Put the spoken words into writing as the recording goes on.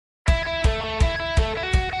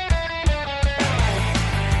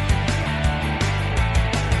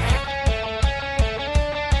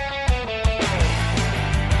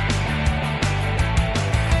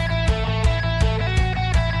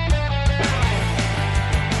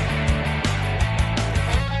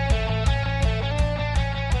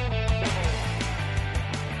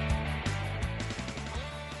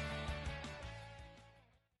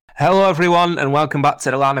Hello, everyone, and welcome back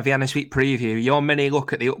to the Line of Vienna Suite preview. Your mini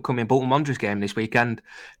look at the upcoming Bolton Wanderers game this weekend.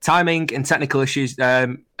 Timing and technical issues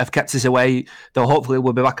have kept us away, though hopefully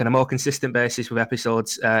we'll be back on a more consistent basis with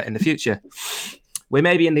episodes in the future. We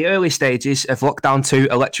may be in the early stages of lockdown 2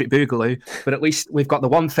 Electric Boogaloo, but at least we've got the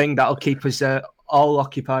one thing that'll keep us all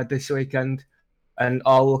occupied this weekend and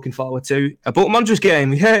all looking forward to a Bolton Wanderers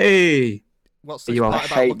game. Hey! What's this part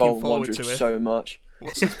about looking Bolton forward Wanderers to it? so much.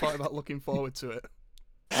 What's this part about looking forward to it?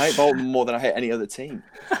 I hate Bolton more than I hate any other team.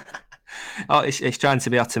 It's trying to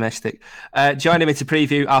be optimistic. Joining me to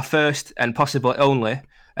preview our first and possibly only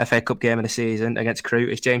FA Cup game of the season against Crewe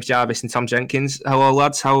is James Jarvis and Tom Jenkins. Hello,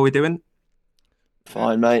 lads. How are we doing?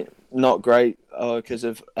 Fine, mate. Not great because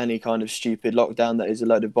of any kind of stupid lockdown that is a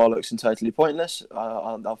load of bollocks and totally pointless.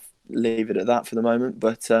 I'll leave it at that for the moment.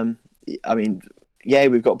 But,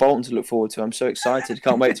 we've got Bolton to look forward to. I'm so excited.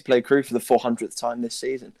 Can't wait to play Crewe for the 400th time this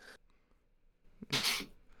season.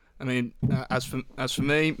 I mean, as for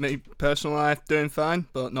me personal life, doing fine,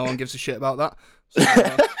 but no one gives a shit about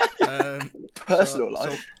that. Personal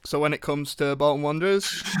life. So when it comes to Bolton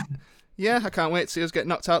Wanderers, yeah, I can't wait to see us get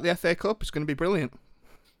knocked out the FA Cup. It's going to be brilliant.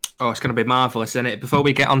 Oh, it's going to be marvellous, isn't it? Before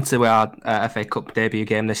we get on to our FA Cup debut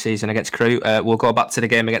game this season against Crewe, we'll go back to the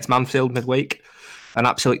game against Mansfield midweek. An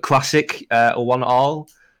absolute classic, a 1-1.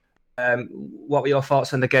 What were your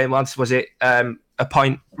thoughts on the game, lads? Was it a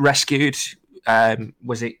point rescued?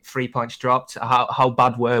 Was it 3 points dropped? How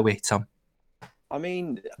bad were we, Tom? I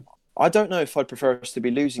mean, I don't know if I'd prefer us to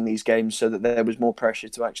be losing these games so that there was more pressure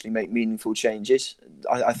to actually make meaningful changes.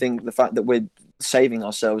 I think the fact that we're saving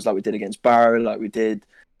ourselves like we did against Barrow, like we did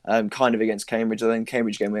kind of against Cambridge. I think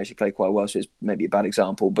Cambridge game we actually played quite well, so it's maybe a bad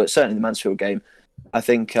example. But certainly the Mansfield game, I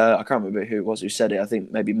think, I can't remember who it was who said it. I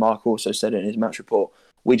think maybe Mark also said it in his match report.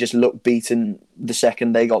 We just looked beaten the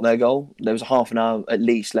second they got their goal. There was half an hour at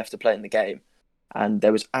least left to play in the game. And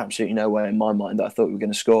there was absolutely no way in my mind that I thought we were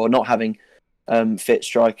going to score. Not having fit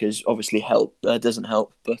strikers obviously doesn't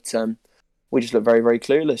help, but we just look very, very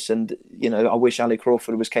clueless. And, I wish Ali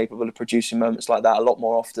Crawford was capable of producing moments like that a lot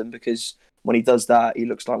more often, because when he does that, he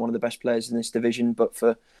looks like one of the best players in this division. But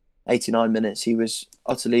for 89 minutes, he was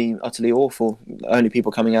utterly, utterly awful. The only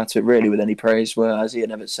people coming out to it really with any praise were, as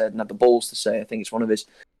Ian Evans said, and had the balls to say, I think it's one of his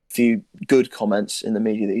few good comments in the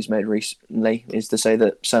media that he's made recently, is to say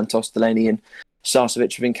that Santos, Delaney and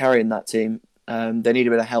Sarcevic have been carrying that team. They need a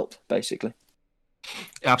bit of help, basically.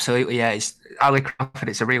 Absolutely, yeah. It's Ali Crawford.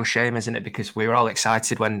 It's a real shame, isn't it? Because we were all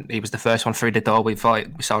excited when he was the first one through the door. We saw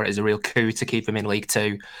it as a real coup to keep him in League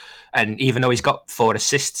Two. And even though he's got 4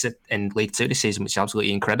 assists in League Two this season, which is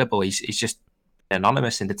absolutely incredible, he's just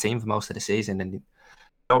anonymous in the team for most of the season, and you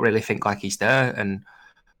don't really think like he's there. And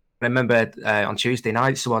I remember on Tuesday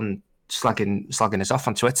night, someone slagging us off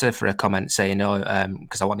on Twitter for a comment saying,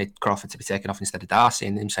 because I wanted Crawford to be taken off instead of Darcy,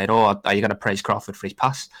 and him said, are you going to praise Crawford for his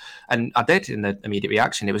pass? And I did in the immediate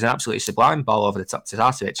reaction. It was an absolutely sublime ball over the top to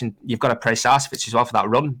Sarcevic, and you've got to praise Sarcevic as well for that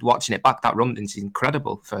run. Watching it back, that run is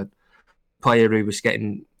incredible for a player who was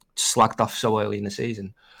getting slagged off so early in the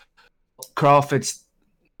season. Crawford's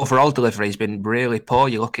overall delivery has been really poor.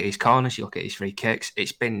 You look at his corners, you look at his free kicks,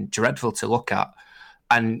 it's been dreadful to look at.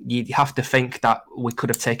 And you have to think that we could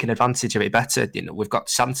have taken advantage of it better. We've got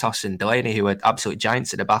Santos and Delaney, who are absolute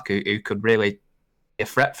giants at the back, who could really be a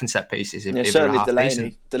threat from set pieces. Certainly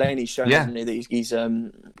Delaney. Delaney's shown, hasn't he, that he's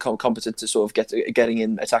competent to sort of getting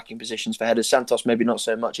in attacking positions for headers. Santos, maybe not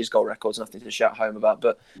so much. His goal record's nothing to shout home about.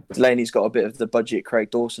 But Delaney's got a bit of the budget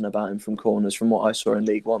Craig Dawson about him from corners, from what I saw in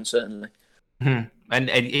League One, certainly. And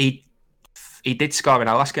he did score in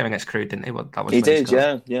our last game against Crewe, didn't he? He did,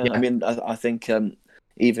 yeah. I mean, I think...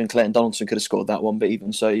 even Clayton Donaldson could have scored that one, but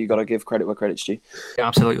even so, you've got to give credit where credit's due. Yeah,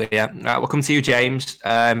 absolutely, yeah. We'll come to you, James.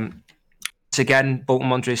 Again, Bolton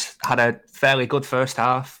Wanderers had a fairly good first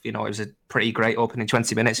half. It was a pretty great opening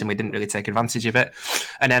 20 minutes, and we didn't really take advantage of it.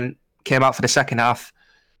 And then came out for the second half.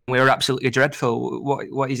 We were absolutely dreadful.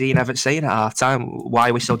 What is Ian Evans saying at half time? Why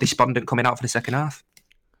are we so despondent coming out for the second half?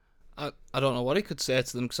 I don't know what he could say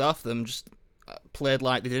to them, because half of them just played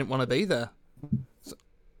like they didn't want to be there. So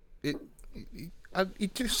he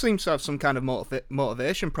just seems to have some kind of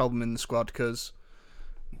motivation problem in the squad, because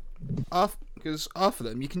half of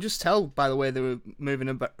them, you can just tell by the way they were moving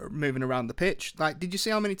around the pitch. Like, did you see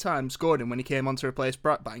how many times Gordon, when he came on to replace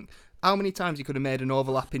Brackbank, how many times he could have made an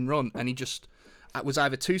overlapping run, and he just was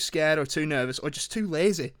either too scared or too nervous or just too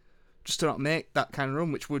lazy just to not make that kind of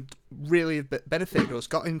run, which would really have benefited us.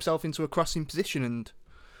 Got himself into a crossing position and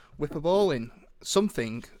whip a ball in.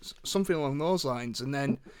 Something along those lines. And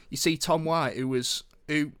then you see Tom White, who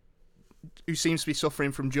seems to be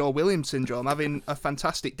suffering from Joe Williams syndrome, having a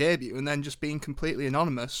fantastic debut and then just being completely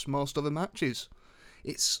anonymous most other matches.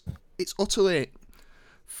 it's utterly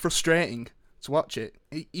frustrating to watch it.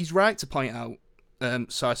 He's right to point out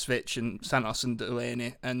Sarcevic and Santos and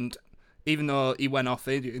Delaney, and even though he went off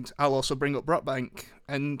injured, I'll also bring up Brockbank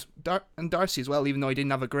and Darcy as well. Even though he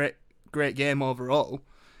didn't have a great game overall,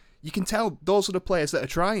 you can tell those are the players that are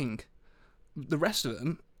trying. The rest of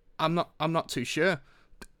them, I'm not too sure.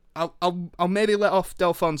 I'll maybe let off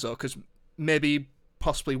Delfonso because maybe he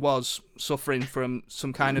possibly was suffering from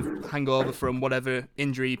some kind of hangover from whatever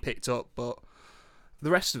injury he picked up, but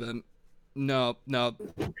the rest of them, no,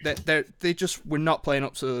 they just were not playing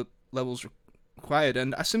up to the levels required.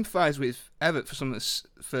 And I sympathise with Everett for some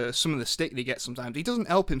of the stick that he gets sometimes. He doesn't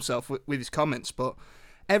help himself with his comments, but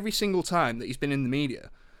every single time that he's been in the media,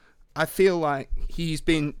 I feel like he's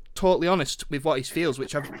been totally honest with what he feels,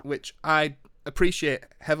 which I appreciate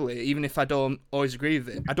heavily, even if I don't always agree with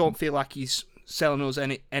it. I don't feel like he's selling us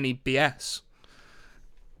any BS.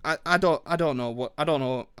 I don't know. I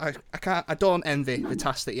don't envy the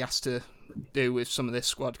task that he has to do with some of this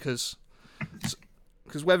squad because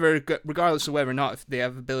regardless of whether or not if they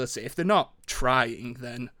have ability, if they're not trying,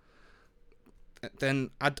 then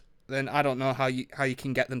I don't know how you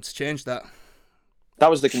can get them to change that. That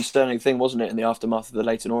was the concerning thing, wasn't it, in the aftermath of the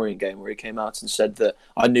Leyton Orient game, where he came out and said that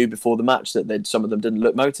I knew before the match that some of them didn't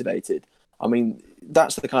look motivated. I mean,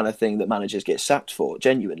 that's the kind of thing that managers get sacked for,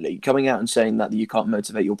 genuinely. Coming out and saying that you can't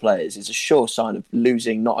motivate your players is a sure sign of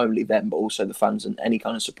losing not only them, but also the fans and any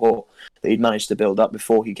kind of support that he'd managed to build up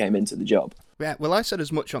before he came into the job. Yeah, well, I said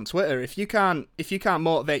as much on Twitter. If you can't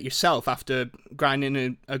motivate yourself after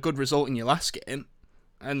grinding a good result in your last game,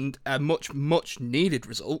 and a much needed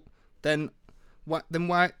result, then why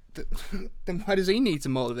does he need to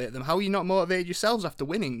motivate them? How are you not motivated yourselves after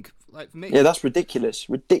winning? Like for me, yeah, that's ridiculous.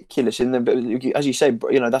 As you say,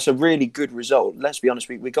 that's a really good result. Let's be honest,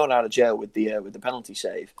 we got out of jail with the penalty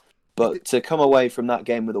save, but to come away from that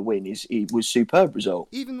game with a win was superb result.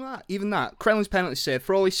 Even that, Krellin's penalty save,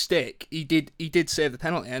 for all his stick, he did save the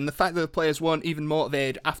penalty, and the fact that the players weren't even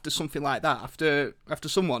motivated after something like that, after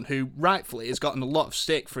someone who rightfully has gotten a lot of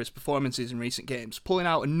stick for his performances in recent games, pulling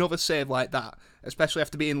out another save like that, especially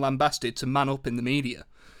after being lambasted to man up in the media.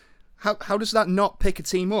 How does that not pick a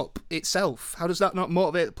team up itself? How does that not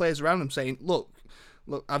motivate the players around him, saying, look,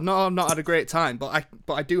 I've not had a great time, but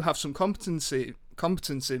I do have some competence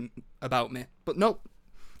about me. But nope,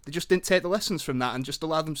 they just didn't take the lessons from that and just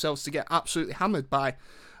allowed themselves to get absolutely hammered by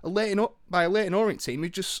a Leyton Orient team who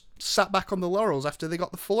just sat back on the laurels after they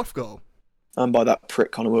got the fourth goal. And by that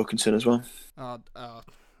prick Connor Wilkinson as well. I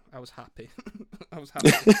was happy. I was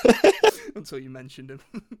happy until you mentioned him.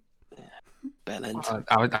 Bell end.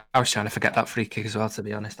 I was trying to forget that free kick as well, to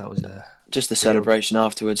be honest. That was just the celebration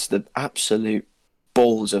afterwards, the absolute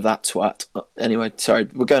balls of that twat. Anyway, sorry,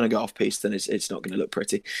 we're going to go off piece, then it's not going to look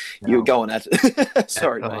pretty. No. You go on, Ed.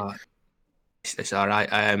 Sorry, mate. It's all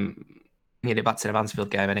right. Need it back to the Mansfield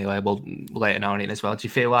game anyway. We'll later on it as well. Do you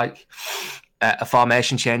feel like a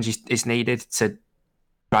formation change is needed to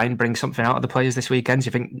try and bring something out of the players this weekend? Do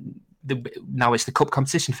you think now it's the cup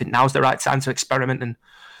competition? Do you think now's the right time to experiment and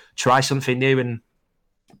try something new? And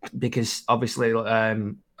because obviously,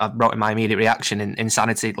 I wrote in my immediate reaction,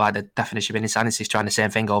 insanity, like the definition of insanity is trying the same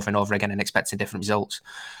thing over and over again and expecting different results.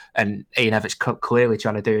 And Ian Everett's clearly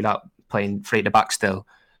trying to do that, playing three at the back still.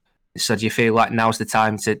 So do you feel like now's the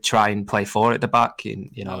time to try and play four at the back and,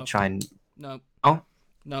 no. try and... No. Oh?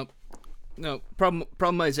 No.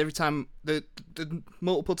 Problem is, every time, the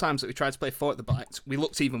multiple times that we tried to play four at the back, we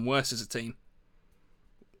looked even worse as a team.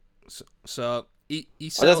 So I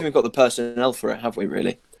don't think we've got the personnel for it, have we,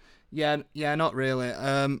 really? Yeah, not really.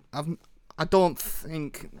 I don't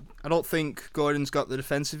think Gordon's got the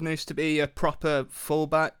defensiveness to be a proper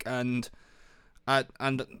fullback, and I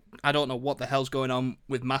don't know what the hell's going on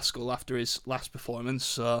with Maskell after his last performance.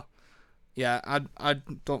 So yeah, I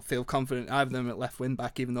don't feel confident either of them at left wing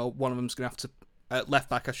back, even though one of them's gonna have to left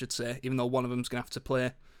back, I should say, even though one of them's gonna have to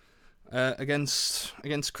play against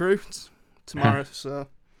Crewe tomorrow. So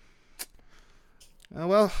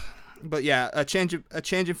well. But yeah, a change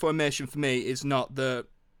in formation for me is not the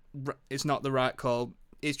right call.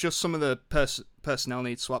 It's just some of the personnel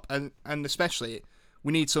need swap, and especially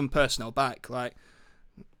we need some personnel back. Like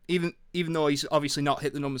even though he's obviously not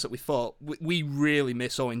hit the numbers that we thought, we really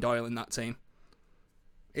miss Owen Doyle in that team.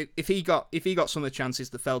 If he got some of the chances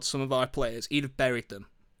that fell to some of our players, he'd have buried them.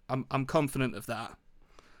 I'm confident of that.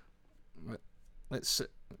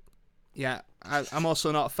 Yeah, I'm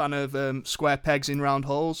also not a fan of square pegs in round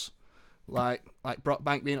holes. Like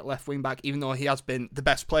Brockbank being at left wing back, even though he has been the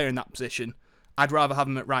best player in that position, I'd rather have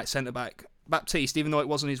him at right centre back. Baptiste, even though it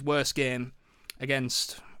wasn't his worst game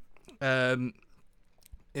against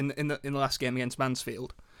the last game against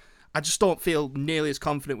Mansfield. I just don't feel nearly as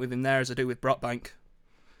confident with him there as I do with Brockbank.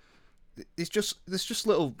 There's just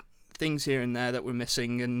little things here and there that we're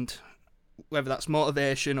missing, and whether that's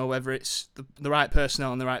motivation or whether it's the right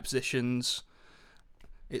personnel in the right positions,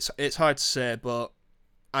 it's hard to say. But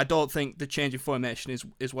I don't think the change in formation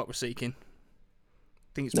is what we're seeking.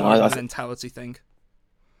 I think it's more of a mentality thing.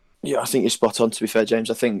 Yeah, I think you're spot on. To be fair,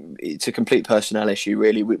 James, I think it's a complete personnel issue.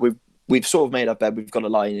 Really, we've sort of made our bed. We've got to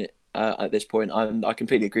lie in it at this point. I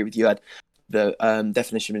completely agree with you, Ed. The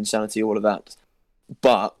definition of insanity, all of that,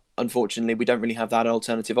 but unfortunately, we don't really have that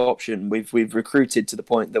alternative option. We've recruited to the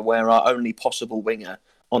point that where our only possible winger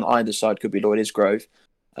on either side could be Lloyd Isgrove,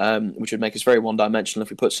 which would make us very one-dimensional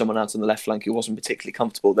if we put someone out on the left flank who wasn't particularly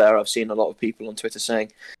comfortable there. I've seen a lot of people on Twitter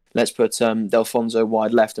saying, let's put Delfonso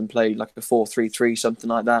wide left and play like a 4-3-3, something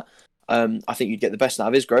like that. I think you'd get the best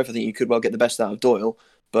out of Isgrove. I think you could well get the best out of Doyle,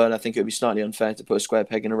 but I think it would be slightly unfair to put a square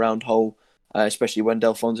peg in a round hole, especially when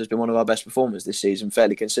Delfonso has been one of our best performers this season,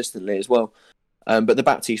 fairly consistently as well. But the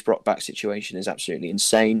Baptiste-Brockback situation is absolutely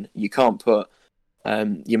insane. You can't put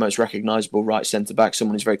your most recognisable right centre-back,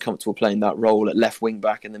 someone who's very comfortable playing that role, at left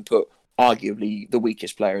wing-back, and then put arguably the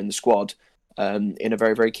weakest player in the squad in a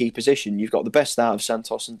very, very key position. You've got the best out of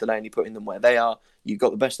Santos and Delaney, putting them where they are. You've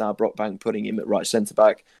got the best out of Brockbank, putting him at right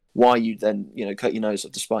centre-back. Why you then cut your nose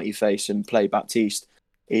off to spite your face and play Baptiste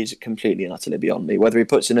is completely and utterly beyond me. Whether he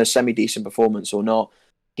puts in a semi-decent performance or not,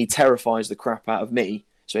 he terrifies the crap out of me.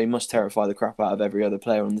 So he must terrify the crap out of every other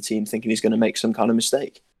player on the team, thinking he's going to make some kind of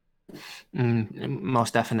mistake.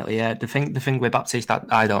 Most definitely, yeah. The thing with Baptiste that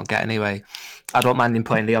I don't get anyway, I don't mind him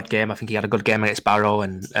playing the odd game. I think he had a good game against Barrow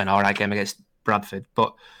and an alright game against Bradford.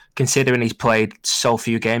 But considering he's played so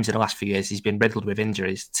few games in the last few years, he's been riddled with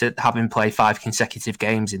injuries. To have him play 5 consecutive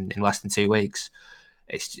games in less than 2 weeks,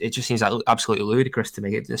 it just seems like absolutely ludicrous to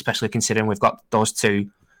me, especially considering we've got those two,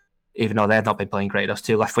 even though they've not been playing great, those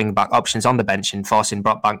two left wing back options on the bench, and forcing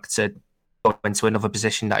Brockbank to go into another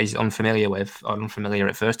position that he's unfamiliar with, or unfamiliar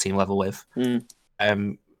at first team level with.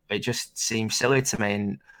 It just seems silly to me.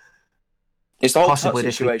 And it's the whole Tut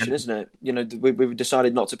situation, isn't it? We've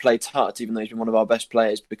decided not to play Tut, even though he's been one of our best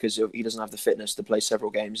players, because he doesn't have the fitness to play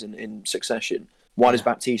several games in succession. Why does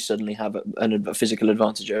Baptiste suddenly have a physical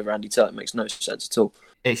advantage over Andy Tut? It makes no sense at all.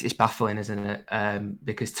 It's baffling, isn't it?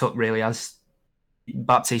 Because Tut really has...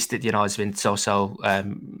 Baptiste, has been so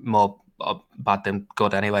more bad than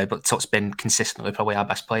good anyway, but Tut's been consistently probably our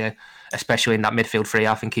best player, especially in that midfield three.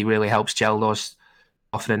 I think he really helps gel those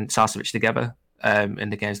Offen and Sarcevic together in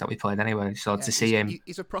the games that we played anyway. So to see him...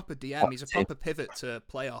 He's a proper DM, he's a proper pivot to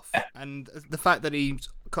play off. And the fact that he's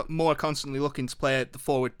more constantly looking to play the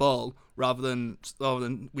forward ball rather than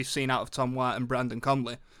we've seen out of Tom White and Brandon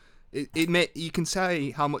Conley, you can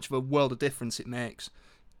say how much of a world of difference it makes.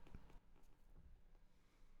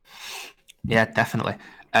 Yeah, definitely.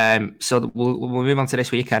 So we'll move on to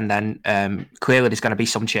this weekend then. Clearly there's going to be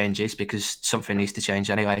some changes because something needs to change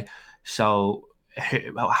anyway. So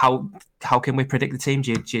how can we predict the team?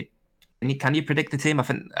 Can you predict the team? I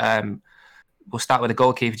think we'll start with the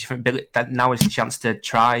goalkeeper. Do you think Billy, that now is the chance to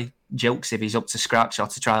try Gilks if he's up to scratch, or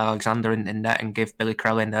to try Alexander in net and give Billy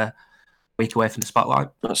Crellin a week away from the spotlight?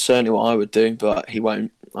 That's certainly what I would do, but he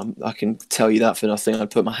won't. I can tell you that for nothing. I'd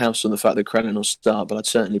put my house on the fact that Crellin will start, but I'd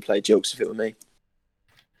certainly play Gilks if it were me.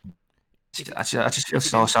 I just feel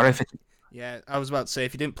so sorry for... Yeah, I was about to say,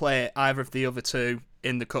 if you didn't play either of the other two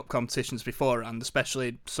in the cup competitions beforehand,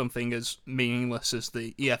 especially something as meaningless as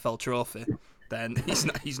the EFL trophy, then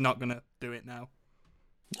he's not going to do it now.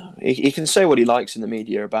 He can say what he likes in the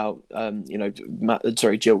media about,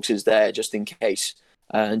 Gilks is there just in case.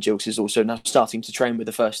 And Gilks is also now starting to train with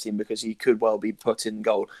the first team because he could well be put in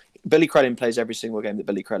goal. Billy Crellin plays every single game that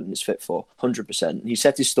Billy Crellin is fit for, 100%. He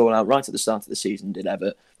set his stall out right at the start of the season, did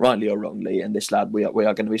Everett, rightly or wrongly, and this lad, we are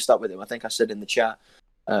going to be stuck with him. I think I said in the chat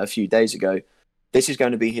a few days ago, this is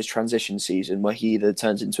going to be his transition season where he either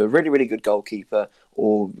turns into a really, really good goalkeeper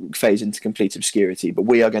or fades into complete obscurity. But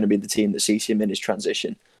we are going to be the team that sees him in his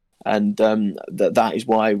transition. And that is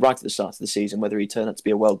why right at the start of the season, whether he turned out to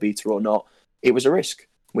be a world beater or not, it was a risk.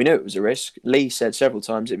 We knew it was a risk. Lee said several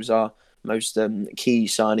times it was our most key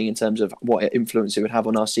signing in terms of what influence it would have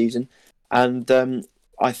on our season. And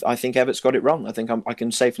I think Everett's got it wrong. I think I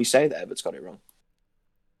can safely say that Everett's got it wrong.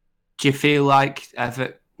 Do you feel like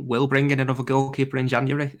Everett will bring in another goalkeeper in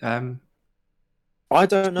January? I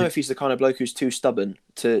don't know if he's the kind of bloke who's too stubborn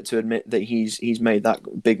to admit that he's made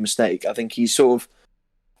that big mistake. I think he's sort of...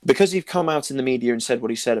 Because he's come out in the media and said what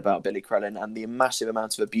he said about Billy Crellin and the massive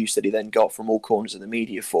amount of abuse that he then got from all corners of the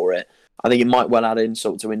media for it, I think it might well add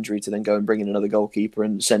insult to injury to then go and bring in another goalkeeper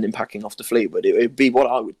and send him packing off to Fleetwood. It would be what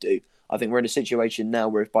I would do. I think we're in a situation now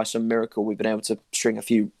where if by some miracle we've been able to string a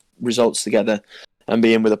few results together and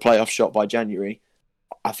be in with a playoff shot by January,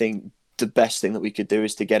 I think the best thing that we could do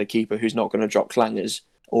is to get a keeper who's not going to drop clangers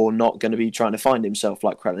or not going to be trying to find himself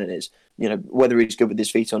like Krellin is. Whether he's good with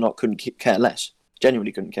his feet or not, couldn't care less.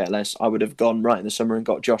 Genuinely couldn't care less. I would have gone right in the summer and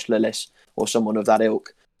got Josh Lillis or someone of that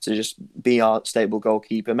ilk to just be our stable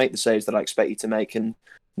goalkeeper, make the saves that I expect you to make, and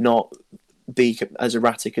not be as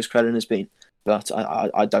erratic as Krellin has been. But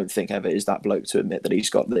I don't think ever is that bloke to admit that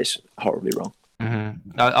he's got this horribly wrong.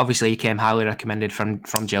 Mm-hmm. Obviously, he came highly recommended from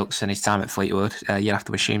Jilks in his time at Fleetwood. You'd have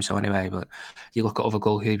to assume so anyway. But you look at other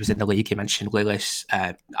goalkeepers in the league. You mentioned Lillis.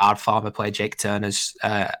 Our former player Jake Turner's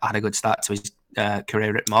had a good start to his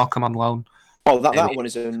career at Morecambe on loan. Oh, that one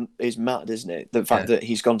is mad, isn't it? The fact that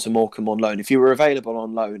he's gone to Morecambe on loan. If you were available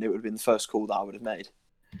on loan, it would have been the first call that I would have made.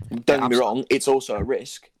 Don't get me wrong, it's also a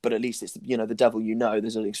risk, but at least it's the devil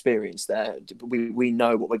there's an experience there. We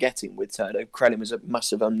know what we're getting with Turner. Krellin was a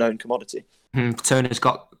massive unknown commodity. Turner's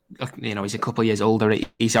got, he's a couple of years older.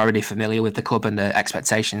 He's already familiar with the club and the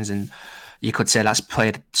expectations, and you could say that's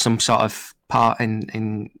played some sort of part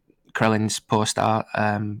in Krellin's poor start.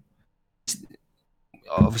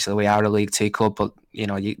 Obviously, we are a League Two club, but you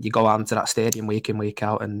go out into that stadium week in, week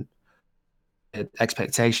out, and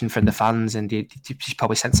expectation from the fans, and he's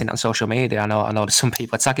probably sensing it on social media. I know there's some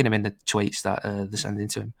people attacking him in the tweets that they're sending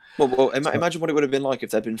to him. Well, imagine what it would have been like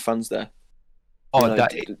if there'd been fans there.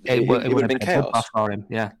 It would have been chaos for him.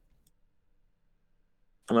 Yeah.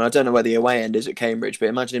 I mean, I don't know where the away end is at Cambridge, but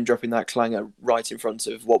imagine him dropping that clanger right in front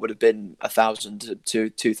of what would have been 1,000 to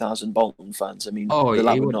 2,000 Bolton fans. I mean, the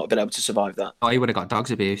lad would not have been able to survive that. Oh, he would have got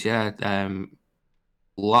dogs abuse. Yeah. A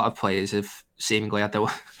lot of players have seemingly had their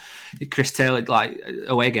Chris Taylor,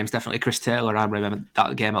 away games, definitely Chris Taylor. I remember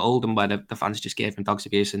that game at Oldham where the fans just gave him dogs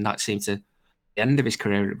abuse, and that seemed to the end of his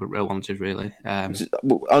career at Real Wanted, really.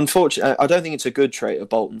 Unfortunately, I don't think it's a good trait of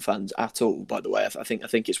Bolton fans at all, by the way. I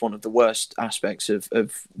think it's one of the worst aspects of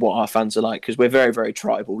what our fans are like, because we're very, very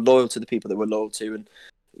tribal, loyal to the people that we're loyal to,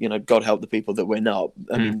 and God help the people that we're not.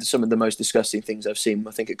 I mean, some of the most disgusting things I've seen,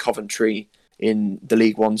 I think, at Coventry in the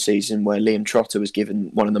League One season, where Liam Trotter was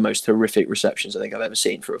given one of the most horrific receptions I think I've ever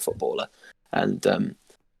seen for a footballer. And,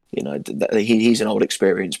 he's an old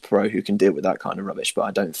experienced pro who can deal with that kind of rubbish, but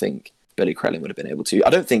I don't think Billy Krellin would have been able to.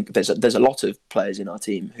 I don't think there's a lot of players in our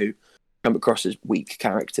team who come across as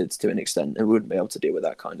weak-charactered to an extent and wouldn't be able to deal with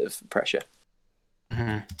that kind of pressure.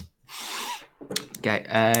 Mm-hmm.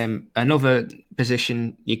 Okay, another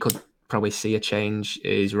position you could probably see a change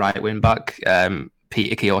is right wing back.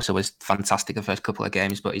 Peter Kioso was fantastic the first couple of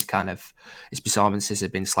games, but his performances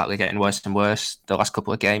have been slightly getting worse and worse the last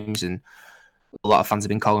couple of games, and a lot of fans have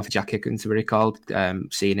been calling for Jack Higgins to be recalled,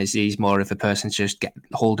 seeing as he's more of a person to just get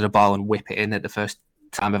hold of the ball and whip it in at the first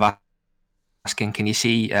time of asking. Can you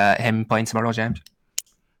see him playing tomorrow, James?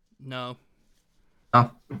 No.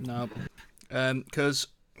 No? No. Because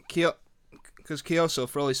Kioso,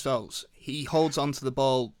 for all his faults, he holds onto the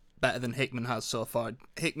ball better than Hickman has so far.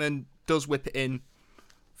 Hickman does whip it in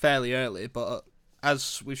fairly early, but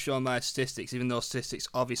as we've shown by statistics, even though statistics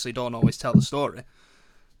obviously don't always tell the story,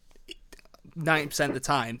 90% of the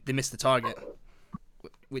time they miss the target,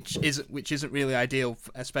 which isn't really ideal,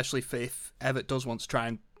 especially if Everett does want to try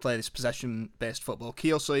and play this possession-based football.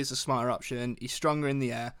 Kioso is a smarter option. He's stronger in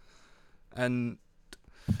the air, and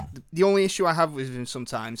the only issue I have with him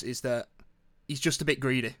sometimes is that he's just a bit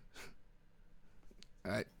greedy.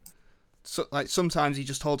 Right. So, sometimes he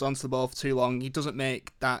just holds onto the ball for too long. He doesn't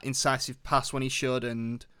make that incisive pass when he should,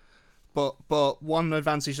 but one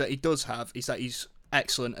advantage that he does have is that he's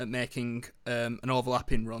excellent at making an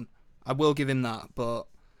overlapping run. I will give him that, but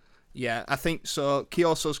yeah, I think so.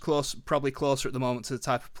 Kioso's probably closer at the moment to the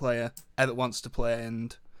type of player Everett wants to play,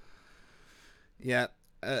 and yeah,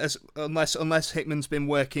 unless Hickman's been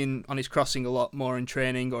working on his crossing a lot more in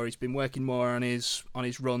training, or he's been working more on his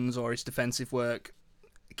runs or his defensive work,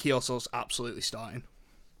 Kioso's absolutely starting.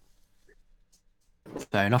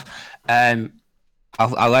 Fair enough.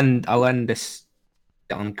 I'll end this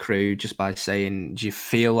on Crew just by saying, do you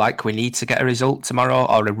feel like we need to get a result tomorrow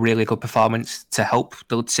or a really good performance to help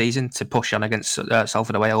the season to push on against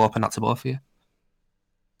Salford away? I'll open that to both of you.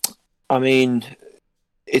 I mean,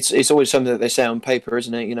 it's always something that they say on paper,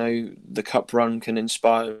 isn't it? The cup run can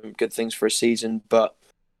inspire good things for a season, but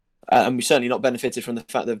and we've certainly not benefited from the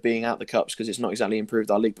fact of being out the cups, because it's not exactly improved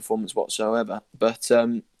our league performance whatsoever. But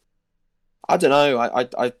I don't know.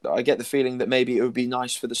 I get the feeling that maybe it would be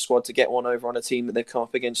nice for the squad to get one over on a team that they've come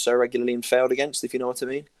up against so regularly and failed against, if you know what I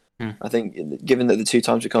mean. I think, given that the two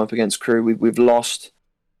times we've come up against Crew, we've lost,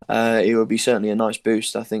 it would be certainly a nice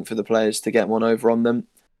boost, I think, for the players to get one over on them.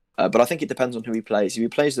 But I think it depends on who he plays. If he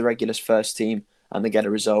plays the Regulus first team and they get a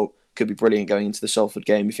result, could be brilliant going into the Salford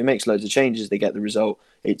game. If he makes loads of changes, they get the result.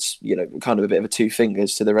 It's kind of a bit of a two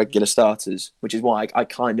fingers to the regular starters, which is why I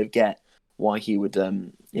kind of get why he would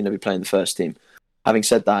be playing the first team. Having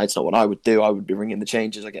said that, it's not what I would do. I would be ringing the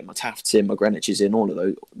changes. I get my Tafts in, my Greenwiches in, all of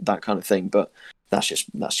those, that kind of thing. But that's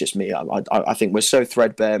just me. I think we're so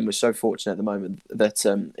threadbare and we're so fortunate at the moment that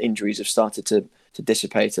injuries have started to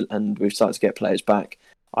dissipate and we've started to get players back.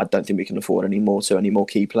 I don't think we can afford any more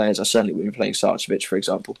key players. I certainly wouldn't be playing Sarcevic, for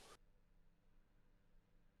example.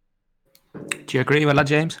 Do you agree with that,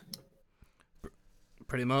 James?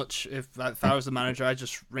 Pretty much. If I was the manager, I'd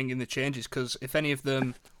just ring in the changes, because if any of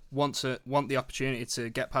them want the opportunity to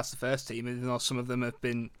get past the first team, even though some of them have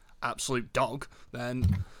been absolute dog,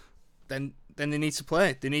 then they need to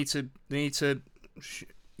play. They need to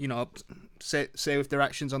say with their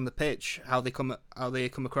actions on the pitch, how they come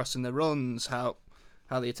across in their runs, how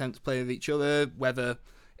they attempt to play with each other, whether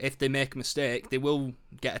if they make a mistake, they will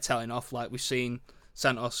get a telling off, like we've seen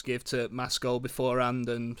Santos give to Maskell beforehand,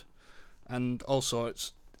 and all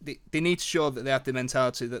sorts. They need to show that they have the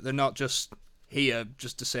mentality that they're not just here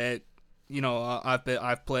just to say,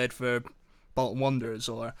 I've played for Bolton Wanderers,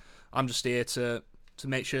 or I'm just here to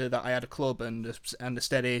make sure that I had a club and a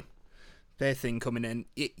steady pay thing coming in.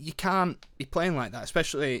 You can't be playing like that,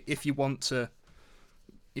 especially if you want to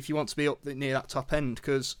be up near that top end,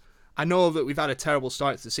 because I know that we've had a terrible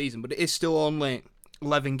start to the season, but it is still only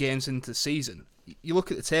 11 games into the season. You look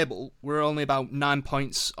at the table, we're only about 9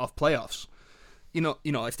 points off playoffs.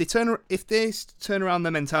 If they turn around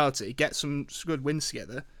their mentality, get some good wins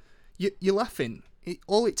together, you're laughing.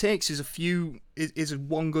 All it takes is is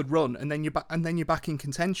one good run, and then you're back in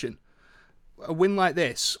contention. A win like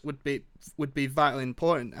this would be vitally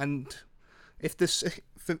important, and if the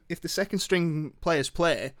second string players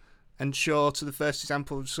play and show to the first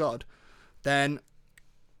example of squad, then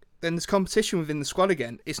there's competition within the squad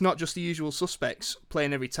again. It's not just the usual suspects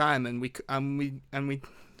playing every time, and we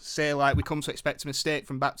say, like, we come to expect a mistake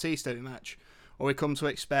from Baptiste every match, or we come to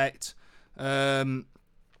expect I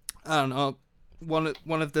don't know, one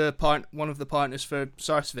of the partners for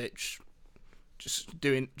Sarcevic just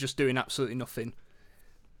doing absolutely nothing.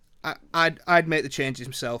 I'd make the changes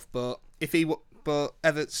himself, but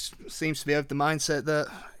Everett seems to be of the mindset that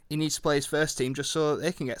he needs to play his first team just so that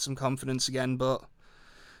they can get some confidence again. But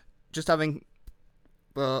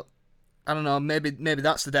I don't know, maybe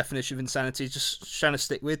that's the definition of insanity, just trying to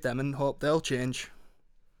stick with them and hope they'll change.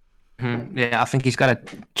 Yeah, I think he's got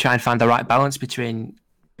to try and find the right balance between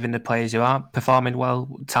giving the players who aren't performing well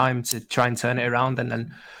time to try and turn it around, and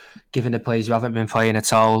then giving the players who haven't been playing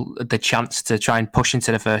at all the chance to try and push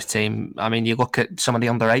into the first team. I mean, you look at some of the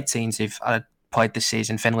under-18s who've played this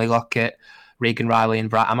season, Finlay Lockett, Regan Riley and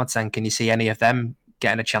Brad Amonteng. Can you see any of them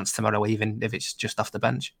getting a chance tomorrow, even if it's just off the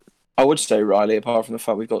bench? I would say Riley, apart from the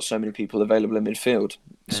fact we've got so many people available in midfield.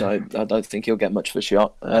 So I don't think he'll get much of a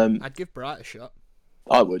shot. I'd give Bright a shot.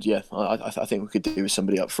 I would, yeah. I think we could do with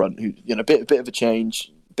somebody up front who, a bit of a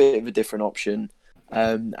change, bit of a different option,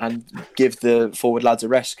 and give the forward lads a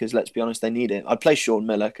rest, because let's be honest, they need it. I'd play Sean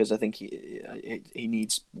Miller because I think he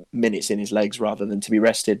needs minutes in his legs rather than to be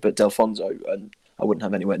rested, but Delfonso, and I wouldn't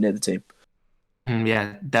have anywhere near the team.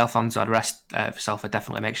 Yeah, Delfonso, I'd rest for Salford,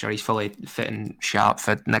 definitely make sure he's fully fit and sharp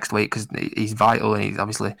for next week, because he's vital, and he's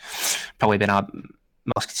obviously probably been our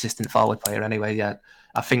most consistent forward player anyway. Yeah,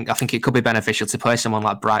 I think it could be beneficial to play someone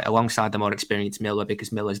like Bright alongside the more experienced Miller,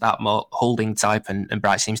 because Miller's that more holding type, and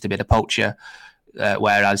Bright seems to be the poacher.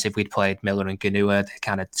 Whereas if we'd played Miller and Ganua,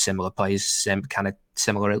 kind of similar players, kind of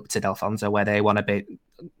similar to Delfonso, where they want to be,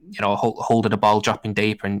 holding the ball, dropping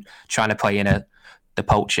deep, and trying to play in the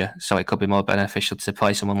poacher. So it could be more beneficial to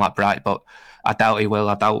play someone like Bright, but I doubt he will.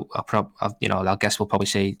 I guess we'll probably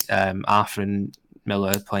see Arthur and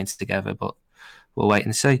Miller playing together, but we'll wait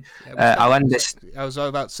and see. Yeah, I'll end this. I was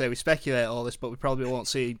about to say we speculate all this, but we probably won't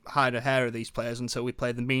see hide or hair of these players until we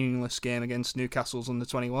play the meaningless game against Newcastle's under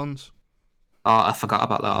 21s. Oh, I forgot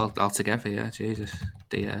about that altogether. Yeah, Jesus.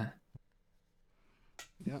 Yeah.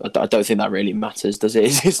 I don't think that really matters, does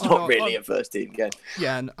it? It's not really a first team game.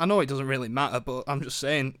 Yeah, and I know it doesn't really matter, but I'm just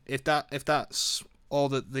saying, if that's all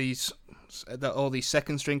that all these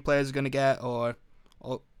second string players are going to get, or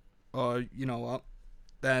you know what,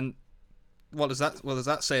 then what does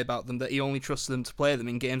that say about them, that he only trusts them to play them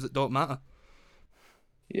in games that don't matter?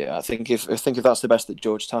 Yeah, I think if that's the best that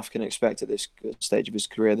George Taft can expect at this stage of his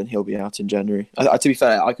career, then he'll be out in January. To be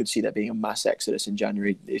fair, I could see there being a mass exodus in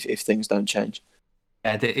January if things don't change.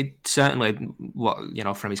 Yeah, it certainly,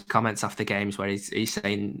 from his comments after games where he's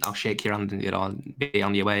saying, "I'll shake your hand and be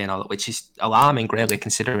on your way," and all, which is alarming, really,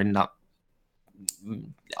 considering that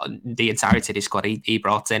the entirety of his squad he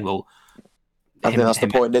brought in. Well, I think that's the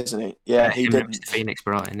point, isn't it? Yeah, he did. Mr. Phoenix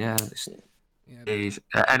brought in, yeah. Yeah.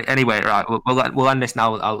 Anyway, right, we'll end this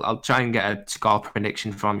now. I'll try and get a score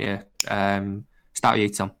prediction from you. Start with you,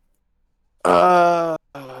 Tom.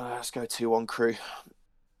 Let's go 2-1 Crew.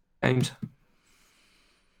 James.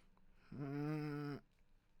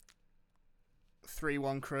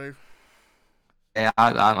 3-1 Crew. Yeah,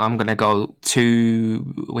 I'm going to go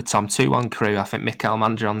 2-1 Crew. I think Mikel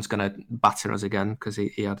Mandron's going to batter us again because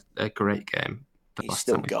he had a great game. He's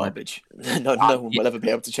still garbage. No one will ever be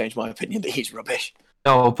able to change my opinion that he's rubbish.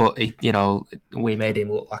 No, but we made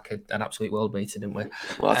him look like an absolute world beater, didn't we?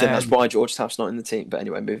 Well, I think that's why George Taft's not in the team. But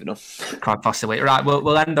anyway, moving on. Quite possibly. Right,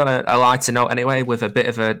 we'll end on a lighter note anyway with a bit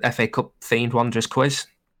of a FA Cup themed Wanderers quiz.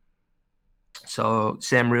 So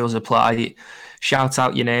same rules apply. Shout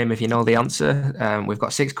out your name if you know the answer. We've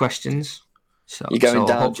got 6 questions. So you're going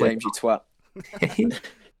down, James, you twat.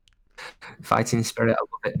 Fighting spirit, I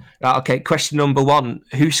love it. Right, okay, question number 1.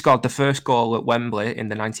 Who scored the first goal at Wembley in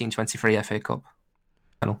the 1923 FA Cup?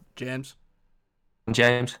 James.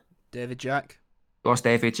 David Jack. Of course,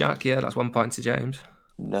 David Jack. Yeah, that's 1 point to James.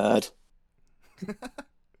 Nerd.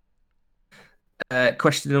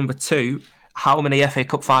 Question number 2. How many FA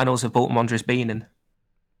Cup finals have Bolton Wanderers been in?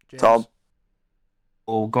 James. Tom.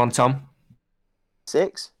 Oh, go on, Tom.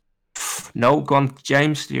 6? No, go on,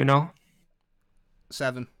 James. Do you know?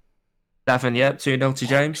 7. 7, yeah. 2-0 to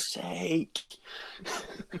James. Sake.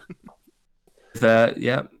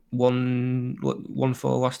 Yeah.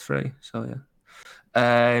 1-4, lost 3. So,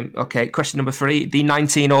 yeah. Okay, question number 3. The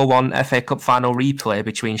 1901 FA Cup final replay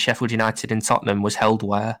between Sheffield United and Tottenham was held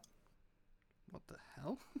where? What the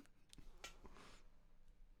hell?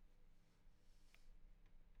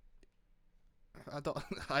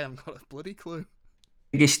 I haven't got a bloody clue.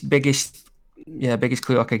 Biggest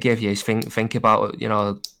clue I could give you is think about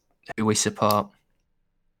who we support.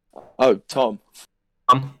 Oh, Tom.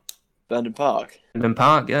 Vernon Park. Vernon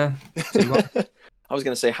Park, yeah. I was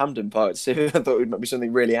going to say Hampden Park. So I thought it might be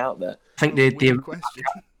something really out there. I think the question.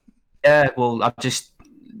 Yeah, well,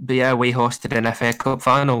 we hosted an FA Cup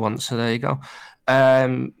final once, so there you go.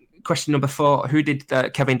 Question number 4: Who did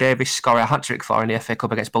Kevin Davies score a hat-trick for in the FA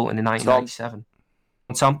Cup against Bolton in 1997?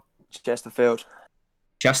 Tom?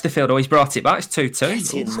 Chesterfield always brought it back. It's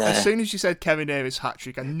 2-2. As soon as you said Kevin Davies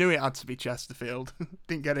hat-trick, I knew it had to be Chesterfield.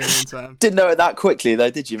 Didn't get it in time. Didn't know it that quickly,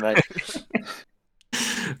 though, did you, mate?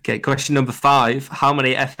 Okay, question number 5. How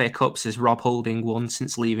many FA Cups has Rob Holding won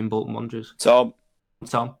since leaving Bolton Wanderers? Tom?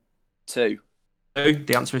 2.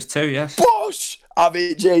 The answer is 2, yes. Bosh! Have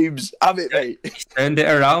it, James. Have it, mate. He's turned it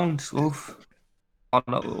around. Oof. Oh,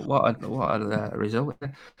 no, what a result.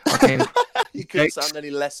 Okay. You couldn't sound any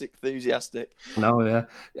less enthusiastic. No,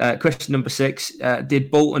 yeah. Question number 6.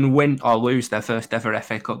 Did Bolton win or lose their first ever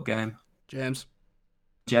FA Cup game? James.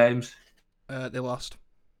 They lost.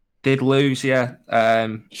 Did lose, yeah.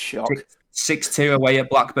 Shock. 6-2 away at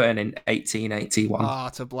Blackburn in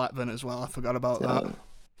 1881. To Blackburn as well. I forgot about that.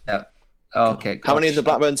 Yeah. Okay. How many of the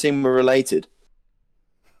Blackburn team were related?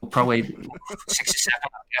 Probably 6 or 7,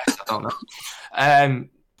 I guess. I don't know.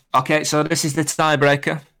 Okay, so this is the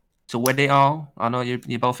tiebreaker to win it all. I know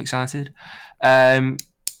you're both excited.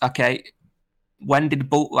 Okay. When did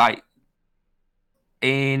Bolton,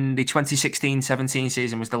 in the 2016-17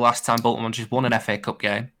 season was the last time Bolton Wanderers won an FA Cup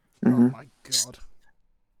game. Mm-hmm. Oh my God.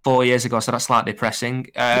 4 years ago, so that's slightly depressing.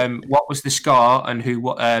 What was the score and who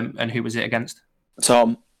was it against?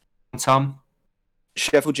 Tom.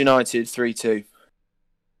 Sheffield United 3-2.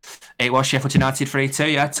 It was Sheffield United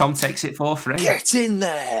 3-2, yeah. Tom takes it 4-3. Get in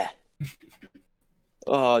there!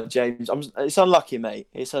 Oh, James, it's unlucky, mate.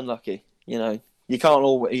 It's unlucky. You can't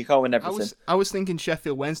win everything. I was thinking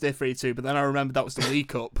Sheffield Wednesday 3-2, but then I remembered that was the League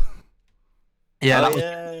Cup. Yeah,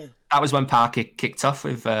 that was when Parker kicked off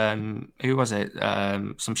with who was it?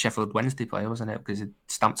 Some Sheffield Wednesday player, wasn't it? Because he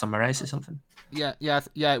stamped on my race or something. Yeah.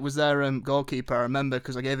 It was their goalkeeper. I remember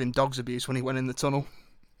because I gave him dog's abuse when he went in the tunnel.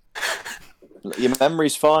 Your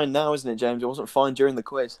memory's fine now, isn't it, James? It wasn't fine during the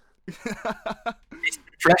quiz. It's the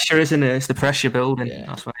pressure, isn't it? It's the pressure building. Yeah.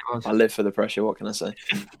 That's what it was. I live for the pressure. What can I say?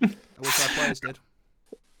 I wish our players did.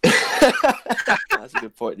 That's a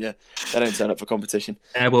good point. Yeah, they don't turn up for competition.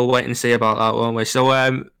 Yeah, we'll wait and see about that, won't we? So,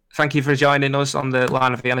 thank you for joining us on the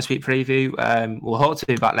Line of Vienna Speak preview. We'll hope to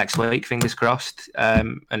be back next week, fingers crossed,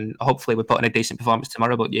 and hopefully we're putting a decent performance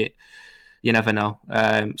tomorrow. But you never know.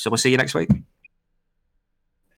 So we'll see you next week.